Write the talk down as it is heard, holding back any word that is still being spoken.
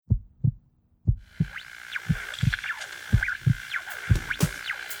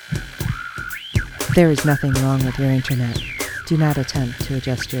There is nothing wrong with your internet. Do not attempt to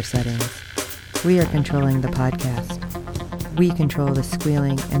adjust your settings. We are controlling the podcast. We control the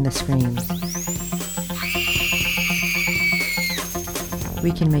squealing and the screams.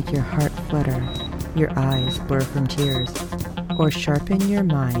 We can make your heart flutter, your eyes blur from tears, or sharpen your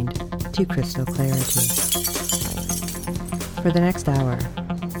mind to crystal clarity. For the next hour,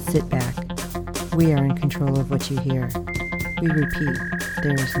 sit back. We are in control of what you hear. We repeat,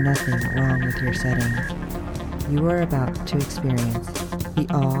 there is nothing wrong with your settings. You are about to experience the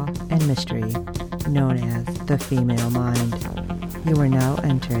awe and mystery known as the female mind. You are now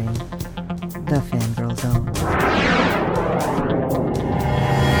entering the Fangirl Zone.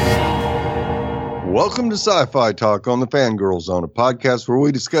 Welcome to Sci-Fi Talk on the Fangirl Zone, a podcast where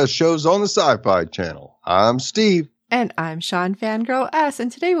we discuss shows on the Sci-Fi Channel. I'm Steve. And I'm Sean Fangirl S, and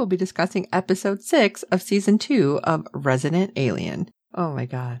today we'll be discussing episode 6 of season 2 of Resident Alien. Oh my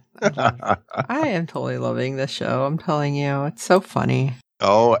god. I am totally loving this show, I'm telling you. It's so funny.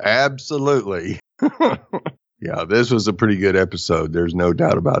 Oh, absolutely. Yeah, this was a pretty good episode. There's no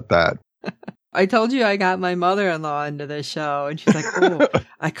doubt about that. I told you I got my mother-in-law into this show, and she's like, oh,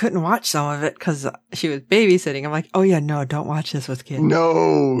 I couldn't watch some of it because she was babysitting. I'm like, oh yeah, no, don't watch this with kids.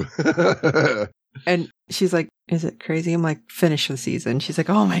 No. And she's like, is it crazy? I'm like, finish the season. She's like,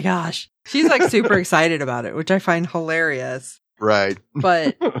 oh my gosh. She's like super excited about it, which I find hilarious. Right.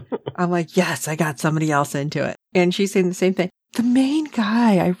 But I'm like, yes, I got somebody else into it. And she's saying the same thing. The main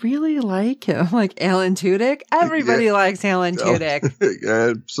guy, I really like him. I'm like, Alan Tudyk? Everybody likes Alan Tudyk.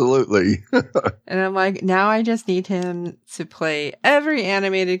 Absolutely. And I'm like, now I just need him to play every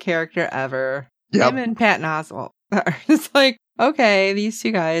animated character ever. Yep. Him and Patton Oswalt. It's like, okay, these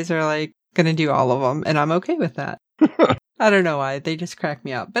two guys are like going to do all of them. And I'm okay with that. I don't know why. They just crack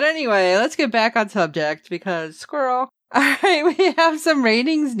me up. But anyway, let's get back on subject because squirrel. All right, we have some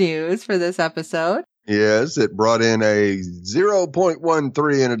ratings news for this episode. Yes, it brought in a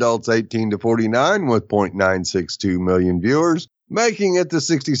 0.13 in adults 18 to 49 with 0.962 million viewers, making it the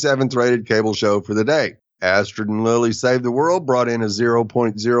 67th rated cable show for the day. Astrid and Lily Save the World brought in a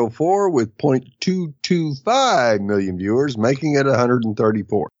 0.04 with 0.225 million viewers, making it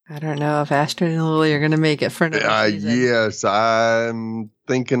 134. I don't know if Astrid and Lily are going to make it for another season. Yes, I'm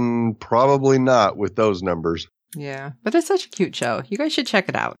thinking probably not with those numbers. Yeah, but it's such a cute show. You guys should check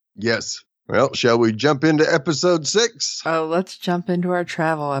it out. Yes. Well, shall we jump into episode 6? Oh, let's jump into our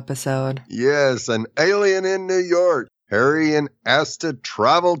travel episode. Yes, an alien in New York. Harry and Asta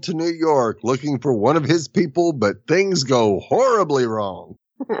travel to New York looking for one of his people, but things go horribly wrong.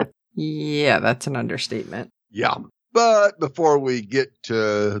 Yeah, that's an understatement. Yeah. But before we get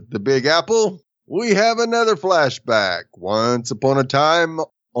to the Big Apple, we have another flashback. Once upon a time,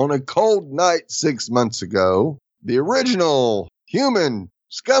 on a cold night 6 months ago, the original human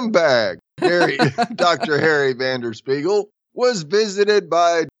scumbag, Dr. Harry Vanderspiegel, was visited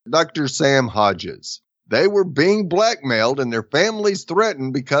by Dr. Sam Hodges. They were being blackmailed and their families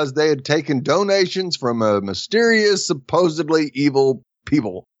threatened because they had taken donations from a mysterious, supposedly evil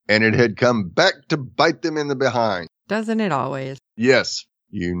people, and it had come back to bite them in the behind. Doesn't it always? Yes.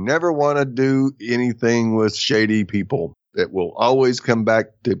 You never want to do anything with shady people. It will always come back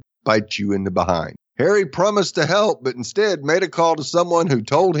to bite you in the behind. Harry promised to help, but instead made a call to someone who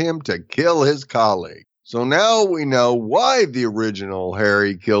told him to kill his colleague. So now we know why the original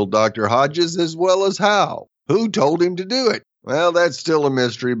Harry killed Dr. Hodges as well as how. Who told him to do it? Well, that's still a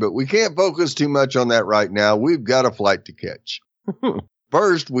mystery, but we can't focus too much on that right now. We've got a flight to catch.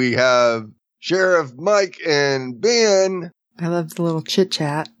 First, we have Sheriff Mike and Ben. I love the little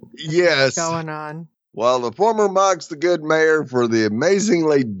chit-chat. Yes. Going on. While the former mocks the good mayor for the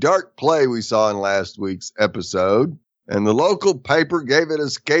amazingly dark play we saw in last week's episode, and the local paper gave it a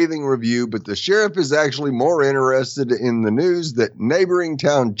scathing review, but the sheriff is actually more interested in the news that neighboring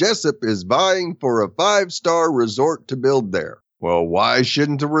town Jessup is vying for a 5-star resort to build there. Well, why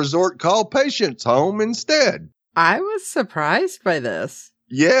shouldn't the resort call Patience home instead? I was surprised by this.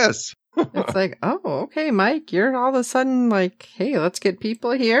 Yes. It's like, oh, okay, Mike, you're all of a sudden like, hey, let's get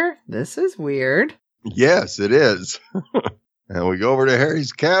people here. This is weird. Yes, it is. And we go over to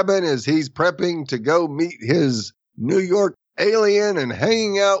Harry's cabin as he's prepping to go meet his New York alien and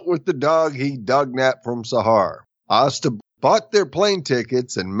hanging out with the dog he dognapped from Sahar. Asta bought their plane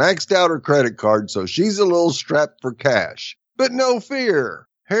tickets and maxed out her credit card, so she's a little strapped for cash. But no fear.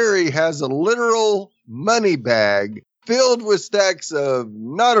 Harry has a literal money bag filled with stacks of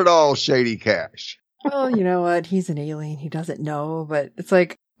not at all shady cash. Well, you know what? He's an alien. He doesn't know, but it's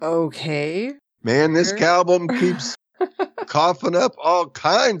like, okay. Man, this album keeps coughing up all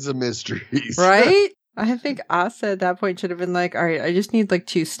kinds of mysteries. Right? I think Asta at that point should have been like, all right, I just need like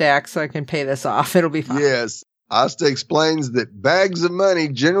 2 stacks so I can pay this off. It'll be fine. Yes. Asta explains that bags of money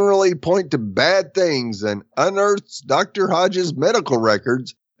generally point to bad things and unearths Dr. Hodges' medical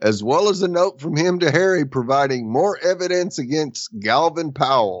records, as well as a note from him to Harry providing more evidence against Galvin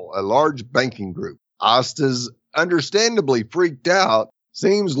Powell, a large banking group. Asta's understandably freaked out.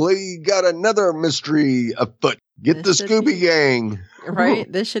 Seems Lee got another mystery afoot. Get the Scooby Gang.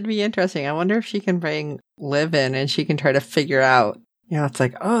 Right? This should be interesting. I wonder if she can bring Liv in and she can try to figure out. You know, it's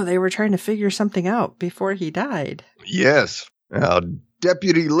like, oh, they were trying to figure something out before he died. Yes. Now,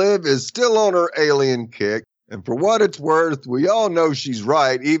 Deputy Liv is still on her alien kick. And for what it's worth, we all know she's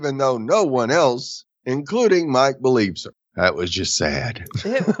right, even though no one else, including Mike, believes her. That was just sad.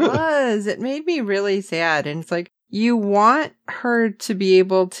 It was. It made me really sad. And it's like, you want her to be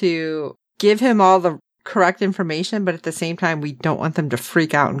able to give him all the correct information, but at the same time, we don't want them to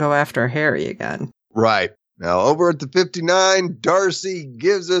freak out and go after Harry again. Right. Now, over at the 59, Darcy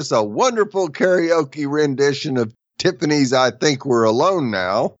gives us a wonderful karaoke rendition of Tiffany's I Think We're Alone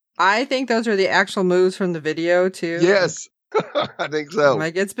Now. I think those are the actual moves from the video, too. Yes, I think so.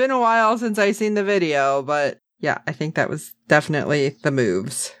 Like, it's been a while since I've seen the video, but yeah, I think that was definitely the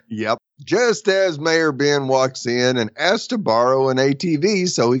moves. Yep. Just as Mayor Ben walks in and asks to borrow an ATV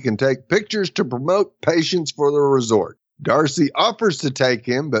so he can take pictures to promote patients for the resort. Darcy offers to take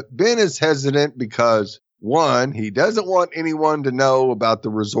him, but Ben is hesitant because, 1, he doesn't want anyone to know about the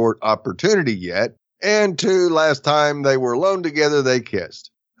resort opportunity yet, and 2, last time they were alone together, they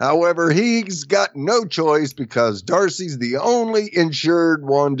kissed. However, he's got no choice because Darcy's the only insured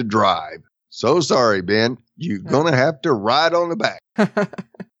one to drive. So sorry, Ben. You're going to have to ride on the back.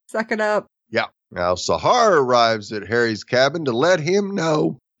 Suck it up. Yeah. Now, Sahar arrives at Harry's cabin to let him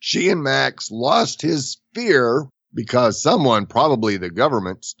know she and Max lost his sphere because someone, probably the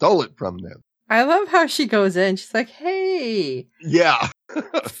government, stole it from them. I love how she goes in. She's like, hey. Yeah.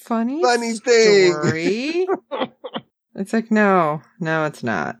 Funny thing. Story. It's like, no, it's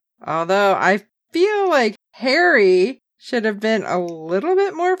not. Although I feel like Harry should have been a little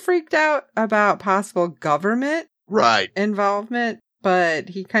bit more freaked out about possible government involvement, but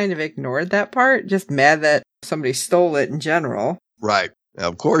he kind of ignored that part, just mad that somebody stole it in general. Right. Now,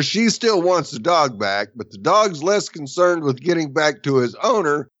 of course, she still wants the dog back, but the dog's less concerned with getting back to his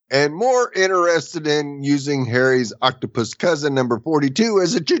owner and more interested in using Harry's octopus cousin number 42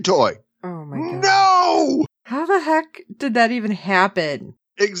 as a chew toy. Oh my God. No! How the heck did that even happen?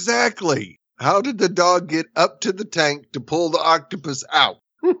 Exactly. How did the dog get up to the tank to pull the octopus out?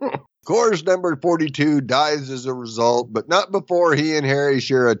 Of course, number 42 dies as a result, but not before he and Harry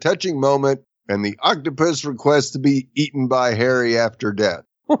share a touching moment and the octopus requests to be eaten by Harry after death.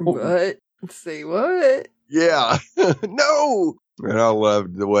 What? Say what? Yeah. No! And I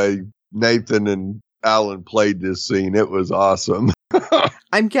loved the way Nathan and Alan played this scene. It was awesome.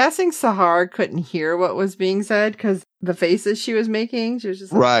 I'm guessing Sahar couldn't hear what was being said because the faces she was making, she was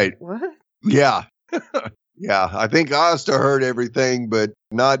just like, right. What? Yeah. Yeah, I think Asta heard everything, but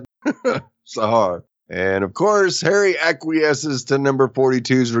not Sahar. And of course, Harry acquiesces to number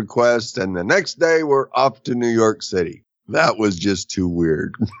 42's request, and the next day we're off to New York City. That was just too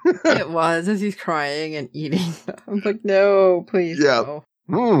weird. It was, as he's crying and eating. I'm like, no, please. Yeah.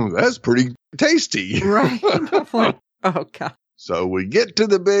 No. That's pretty tasty. Right. Like, oh, God. So we get to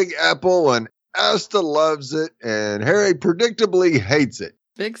the Big Apple, and Asta loves it, and Harry predictably hates it.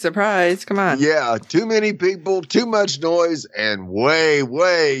 Big surprise. Come on. Yeah, too many people, too much noise, and way,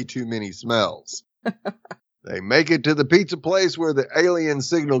 way too many smells. They make it to the pizza place where the alien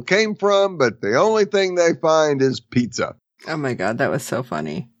signal came from, but the only thing they find is pizza. Oh my God, that was so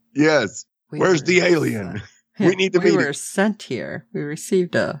funny. Yes. Where's the alien? We need to meet We were sent here. We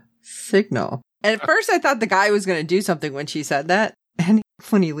received a signal. And at first I thought the guy was going to do something when she said that. And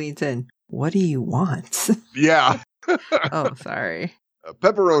when he leans in, what do you want? Yeah. Oh, sorry. A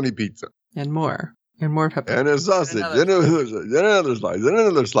pepperoni pizza. And more. And more pepperoni. And a sausage. And another slice. And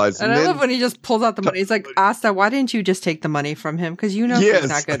another slice. And I love when he just pulls out the money. He's like, Asta, why didn't you just take the money from him? Because you know he's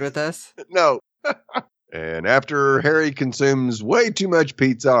not good with this. No. And after Harry consumes way too much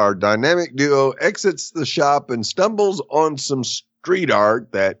pizza, our dynamic duo exits the shop and stumbles on some street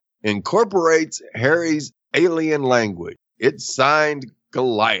art that incorporates Harry's alien language. It's signed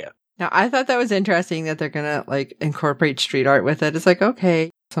Goliath. Now, I thought that was interesting that they're going to like incorporate street art with it. It's like, okay,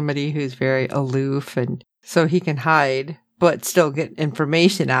 somebody who's very aloof and so he can hide, but still get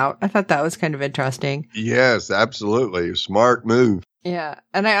information out. I thought that was kind of interesting. Yes, absolutely. Smart move. Yeah.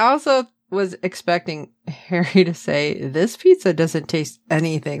 And I also was expecting Harry to say, this pizza doesn't taste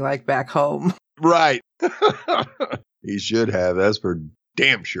anything like back home. Right. He should have. That's for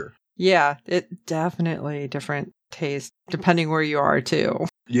damn sure. Yeah, it definitely different taste depending where you are too.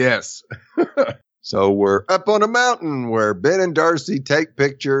 Yes. So we're up on a mountain where Ben and Darcy take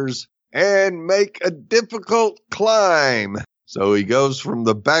pictures and make a difficult climb. So he goes from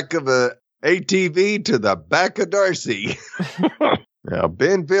the back of a ATV to the back of Darcy. Now,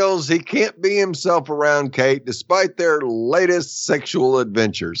 Ben feels he can't be himself around Kate despite their latest sexual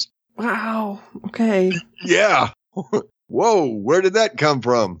adventures. Wow. Okay. Yeah. Whoa, where did that come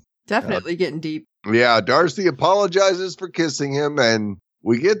from? Definitely getting deep. Yeah, Darcy apologizes for kissing him, and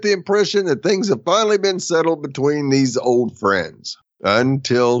we get the impression that things have finally been settled between these old friends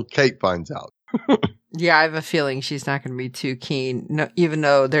until Kate finds out. Yeah, I have a feeling she's not going to be too keen, no, even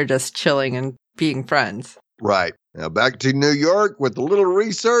though they're just chilling and being friends. Right. Now back to New York with a little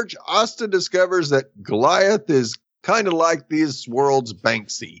research, Asta discovers that Goliath is kind of like this world's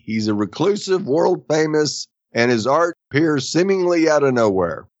Banksy. He's a reclusive, world famous, and his art appears seemingly out of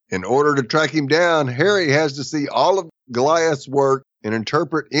nowhere. In order to track him down, Harry has to see all of Goliath's work and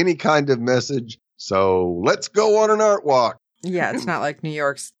interpret any kind of message. So let's go on an art walk. Yeah, it's not like New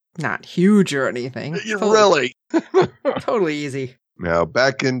York's not huge or anything. Really? Totally easy. Now,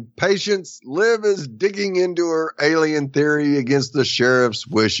 back in Patience, Liv is digging into her alien theory against the sheriff's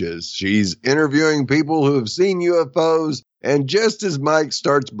wishes. She's interviewing people who have seen UFOs, and just as Mike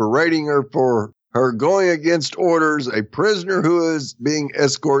starts berating her for her going against orders, a prisoner who is being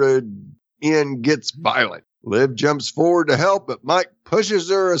escorted in gets violent. Liv jumps forward to help, but Mike pushes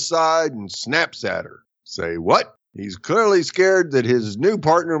her aside and snaps at her. Say what? He's clearly scared that his new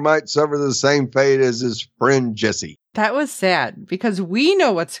partner might suffer the same fate as his friend Jesse. That was sad because we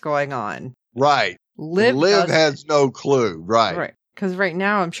know what's going on. Right. Liv has no clue. Right. Right. Because right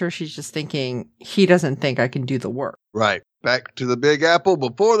now I'm sure she's just thinking he doesn't think I can do the work. Right. Back to the Big Apple.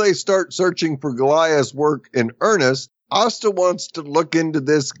 Before they start searching for Goliath's work in earnest, Asta wants to look into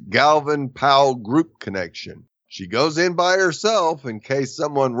this Galvin-Powell group connection. She goes in by herself in case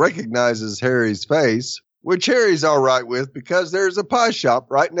someone recognizes Harry's face, which Harry's all right with because there's a pie shop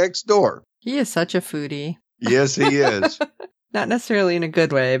right next door. He is such a foodie. Yes, he is. Not necessarily in a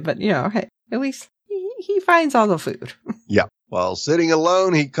good way, but, hey, at least he finds all the food. Yeah. While sitting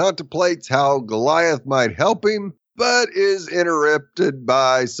alone, he contemplates how Goliath might help him, but is interrupted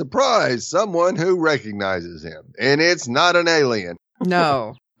by, surprise, someone who recognizes him. And it's not an alien.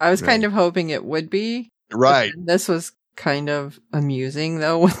 No. I was kind of hoping it would be. Right. This was kind of amusing,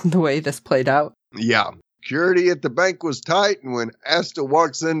 though, with the way this played out. Yeah. Security at the bank was tight, and when Asta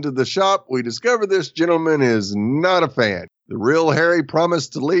walks into the shop, we discover this gentleman is not a fan. The real Harry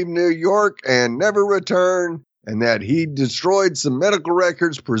promised to leave New York and never return, and that he destroyed some medical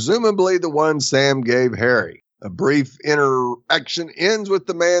records, presumably the ones Sam gave Harry. A brief interaction ends with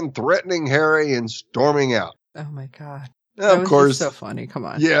the man threatening Harry and storming out. Oh my God. Now, of course. So funny. Come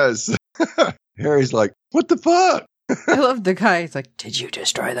on. Yes. Harry's like, what the fuck? I love the guy. He's like, did you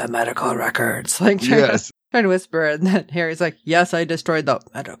destroy the medical records? Like, yes. Trying to whisper, and then Harry's like, yes, I destroyed the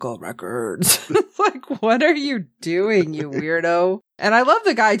medical records. It's like, what are you doing, you weirdo? And I love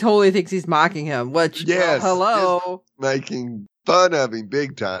the guy totally thinks he's mocking him, which, yes, hello. Making fun of him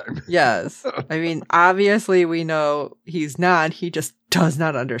big time. Yes. I mean, obviously we know he's not. He just does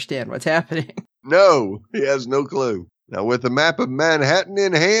not understand what's happening. No, he has no clue. Now, with a map of Manhattan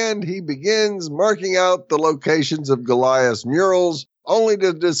in hand, he begins marking out the locations of Goliath's murals, only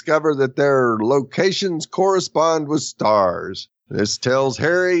to discover that their locations correspond with stars. This tells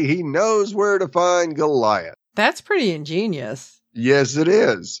Harry he knows where to find Goliath. That's pretty ingenious. Yes, it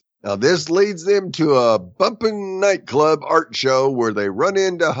is. Now, this leads them to a bumpin' nightclub art show where they run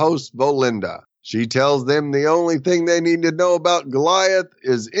into host Volinda. She tells them the only thing they need to know about Goliath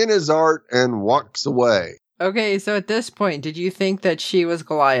is in his art and walks away. Okay, so at this point, did you think that she was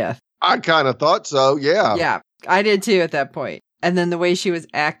Goliath? I kind of thought so, yeah. Yeah, I did too at that point. And then the way she was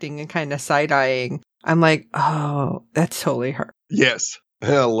acting and kind of side-eyeing, I'm like, oh, that's totally her. Yes.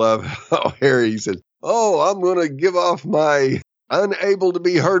 I love how Harry says, oh, I'm going to give off my unable to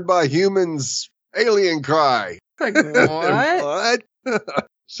be heard by humans alien cry. Like, what? What?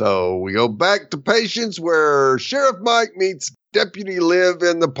 So we go back to Patience where Sheriff Mike meets Deputy Liv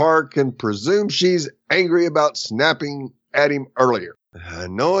in the park and presumes she's angry about snapping at him earlier.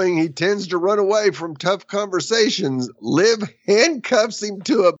 Knowing he tends to run away from tough conversations, Liv handcuffs him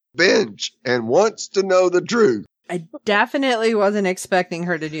to a bench and wants to know the truth. I definitely wasn't expecting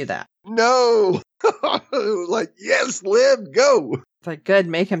her to do that. No. Like, yes, Liv, go. It's like, good,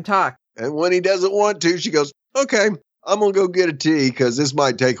 make him talk. And when he doesn't want to, she goes, okay, I'm going to go get a tea because this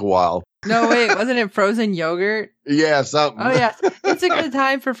might take a while. No, wait, wasn't it frozen yogurt? Yeah, something. Oh, yes. It's a good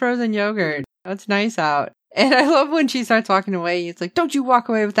time for frozen yogurt. It's nice out. And I love when she starts walking away. It's like, don't you walk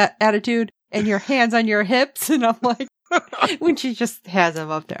away with that attitude and your hands on your hips. And I'm like, when she just has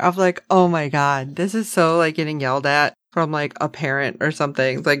him up there, I'm like, oh my God, this is so like getting yelled at from like a parent or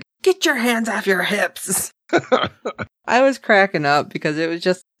something. It's like, get your hands off your hips. I was cracking up because it was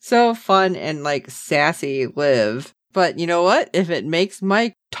just so fun and like sassy Liv. But you know what? If it makes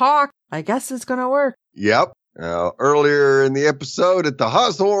Mike talk, I guess it's going to work. Yep. Earlier in the episode at the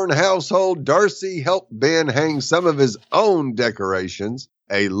Hawthorne household, Darcy helped Ben hang some of his own decorations,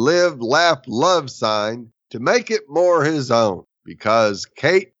 a live, laugh, love sign, to make it more his own, because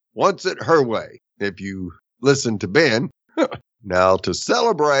Kate wants it her way, if you listen to Ben. Now, to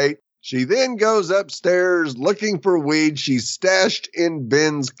celebrate, she then goes upstairs looking for weed she stashed in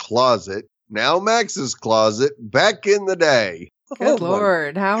Ben's closet, now Max's closet, back in the day. Good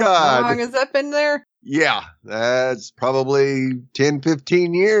Lord. How long has that been there? Yeah, that's probably 10,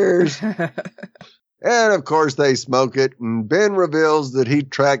 15 years. And of course they smoke it, and Ben reveals that he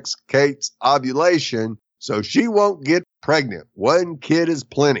tracks Kate's ovulation so she won't get pregnant. One kid is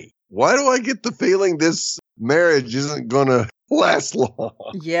plenty. Why do I get the feeling this marriage isn't going to last long?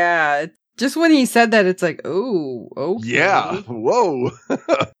 Yeah, just when he said that, it's like, oh, okay. Yeah, whoa.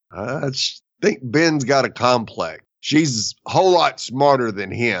 I think Ben's got a complex. She's a whole lot smarter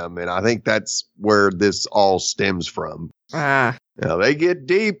than him, and I think that's where this all stems from. Now, they get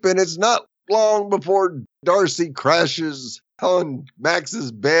deep, and it's not long before Darcy crashes on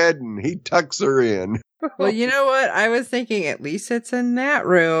Max's bed, and he tucks her in. Well, you know what? I was thinking at least it's in that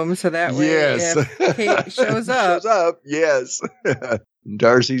room, so that way if Kate shows up. Yes.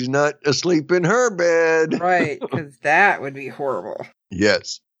 Darcy's not asleep in her bed. Right, because that would be horrible.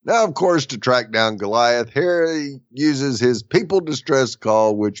 Yes. Now, of course, to track down Goliath, Harry uses his people distress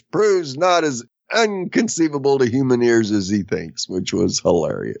call, which proves not as inconceivable to human ears as he thinks, which was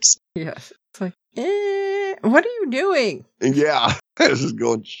hilarious. Yes. It's like, what are you doing? Yeah. This is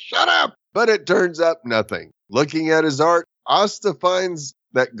going, shut up. But it turns up nothing. Looking at his art, Asta finds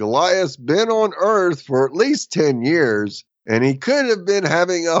that Goliath's been on Earth for at least 10 years, and he could have been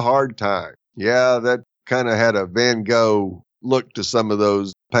having a hard time. Yeah, that kind of had a Van Gogh look to some of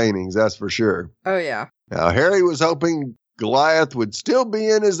those paintings, that's for sure. Oh, yeah. Now, Harry was hoping Goliath would still be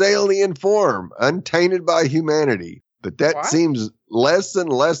in his alien form, untainted by humanity. But that seems less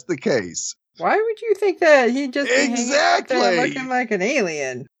and less the case. Why would you think that? He'd just be exactly hanging out there looking like an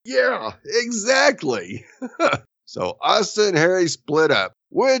alien. Yeah, exactly. So Asta and Harry split up,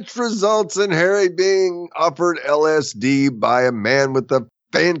 which results in Harry being offered LSD by a man with a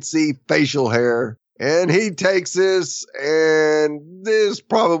fancy facial hair. And he takes this, and this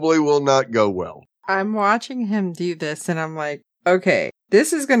probably will not go well. I'm watching him do this, and I'm like, okay,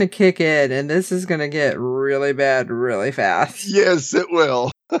 this is going to kick in, and this is going to get really bad really fast. Yes, it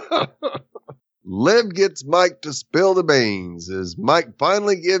will. Liv gets Mike to spill the beans, as Mike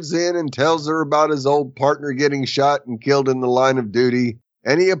finally gives in and tells her about his old partner getting shot and killed in the line of duty,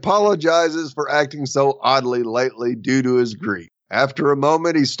 and he apologizes for acting so oddly lately due to his grief. After a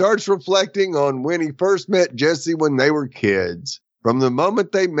moment, he starts reflecting on when he first met Jesse when they were kids. From the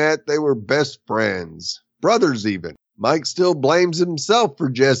moment they met, they were best friends, brothers even. Mike still blames himself for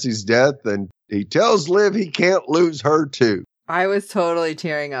Jesse's death, and he tells Liv he can't lose her too. I was totally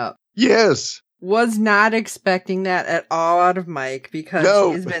tearing up. Yes. Was not expecting that at all out of Mike,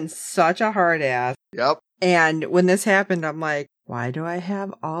 because he's been such a hard ass. Yep. And when this happened, I'm like, why do I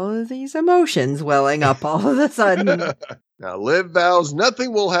have all of these emotions welling up all of a sudden? Now, Liv vows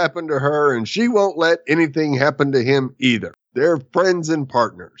nothing will happen to her, and she won't let anything happen to him either. They're friends and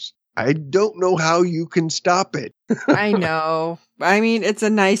partners. I don't know how you can stop it. I know. I mean, it's a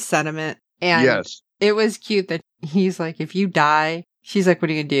nice sentiment. And yes. It was cute that he's like, if you die, she's like,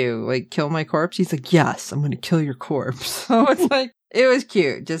 what are you going to do? Like, kill my corpse? He's like, yes, I'm going to kill your corpse. So it's like, it was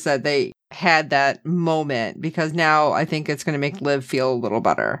cute just that they had that moment, because now I think it's going to make Liv feel a little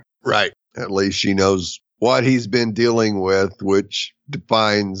better. Right. At least she knows what he's been dealing with, which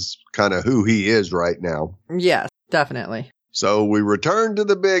defines kind of who he is right now. Yes, definitely. So we return to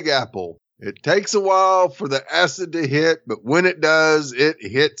the Big Apple. It takes a while for the acid to hit, but when it does, it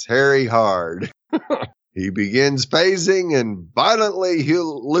hits Harry hard. He begins phasing and violently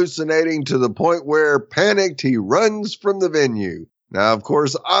hallucinating to the point where, panicked, he runs from the venue. Now, of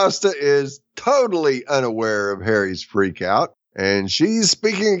course, Asta is totally unaware of Harry's freak out, and she's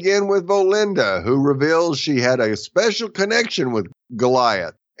speaking again with Volinda, who reveals she had a special connection with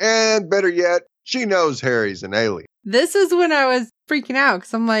Goliath. And better yet, she knows Harry's an alien. This is when I was freaking out,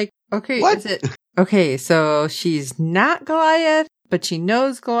 because I'm like, okay, what? Is it? Okay, so she's not Goliath, but she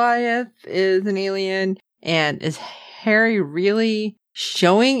knows Goliath is an alien. And is Harry really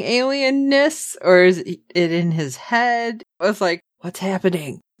showing alienness, or is it in his head? I was like, what's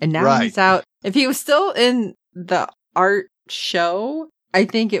happening? And now Right. he's out. If he was still in the art show, I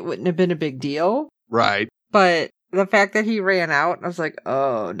think it wouldn't have been a big deal. Right. But the fact that he ran out, I was like,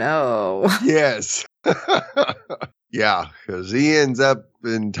 oh no. Yes. Yeah, because he ends up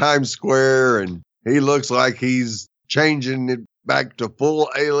in Times Square and he looks like he's changing it back to full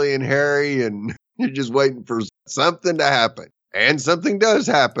alien Harry, and you're just waiting for something to happen. And something does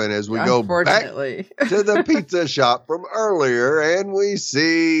happen as we go back Unfortunately. to the pizza shop from earlier, and we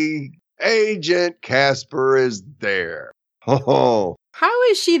see Agent Casper is there. Oh, How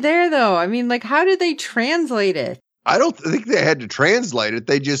is she there though? I mean, like, how did they translate it? I don't think they had to translate it.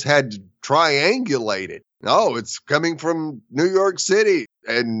 They just had to triangulate it. No, it's coming from New York City,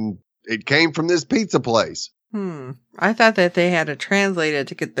 and it came from this pizza place. I thought that they had to translate it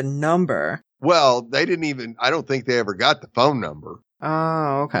to get the number. Well, they didn't even, I don't think they ever got the phone number.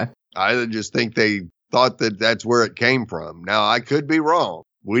 Oh, okay. I just think they thought that that's where it came from. Now, I could be wrong.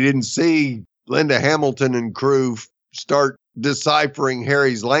 We didn't see Linda Hamilton and crew start deciphering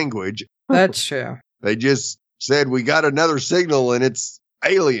Harry's language. That's true. They just said, we got another signal and it's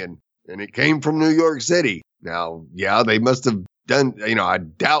alien, and it came from New York City. Now, yeah, they must have done, I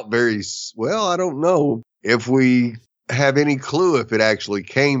doubt I don't know if we have any clue if it actually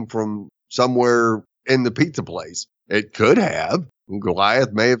came from somewhere in the pizza place. It could have.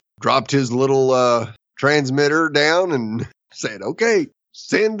 Goliath may have dropped his little transmitter down and said, okay,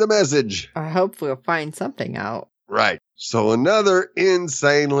 send the message. I hope we'll find something out. Right. So another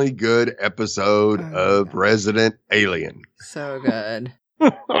insanely good episode of Resident Alien. So good.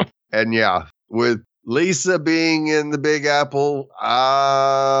 And yeah, with Lisa being in the Big Apple,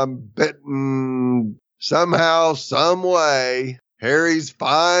 I'm betting somehow, some way, Harry's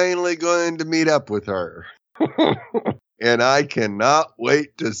finally going to meet up with her. And I cannot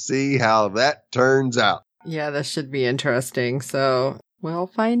wait to see how that turns out. Yeah, this should be interesting. So we'll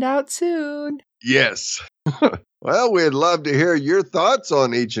find out soon. Yes. Well, we'd love to hear your thoughts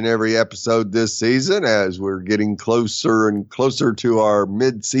on each and every episode this season as we're getting closer and closer to our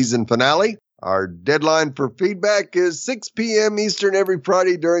mid-season finale. Our deadline for feedback is 6 p.m. Eastern every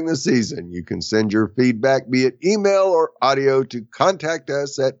Friday during the season. You can send your feedback via email or audio to contact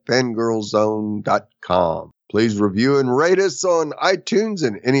us at fangirlzone.com. Please review and rate us on iTunes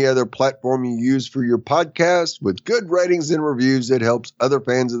and any other platform you use for your podcast. With good ratings and reviews, it helps other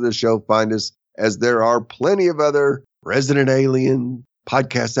fans of the show find us, as there are plenty of other Resident Alien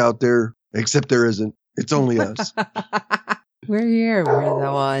podcasts out there, except there isn't. It's only us. We're here. We're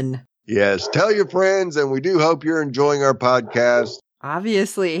the one. Yes, tell your friends, and we do hope you're enjoying our podcast.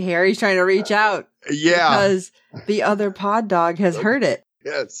 Obviously, Harry's trying to reach out. Yeah. Because the other pod dog has heard it.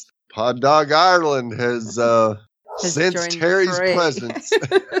 Yes. Pod Dog Ireland has sensed Harry's presence.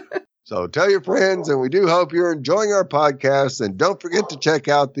 So tell your friends, and we do hope you're enjoying our podcast. And don't forget to check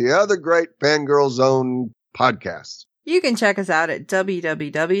out the other great Fangirl Zone podcasts. You can check us out at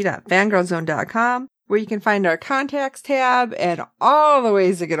www.fangirlzone.com, where you can find our contacts tab and all the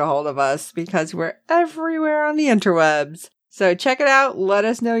ways to get a hold of us, because we're everywhere on the interwebs. So check it out. Let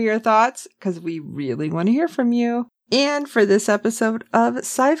us know your thoughts, because we really want to hear from you. And for this episode of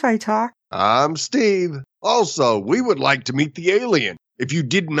Sci-Fi Talk, I'm Steve. Also, we would like to meet the alien, if you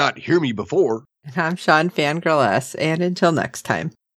did not hear me before. and I'm Sean Fangirl S. And until next time.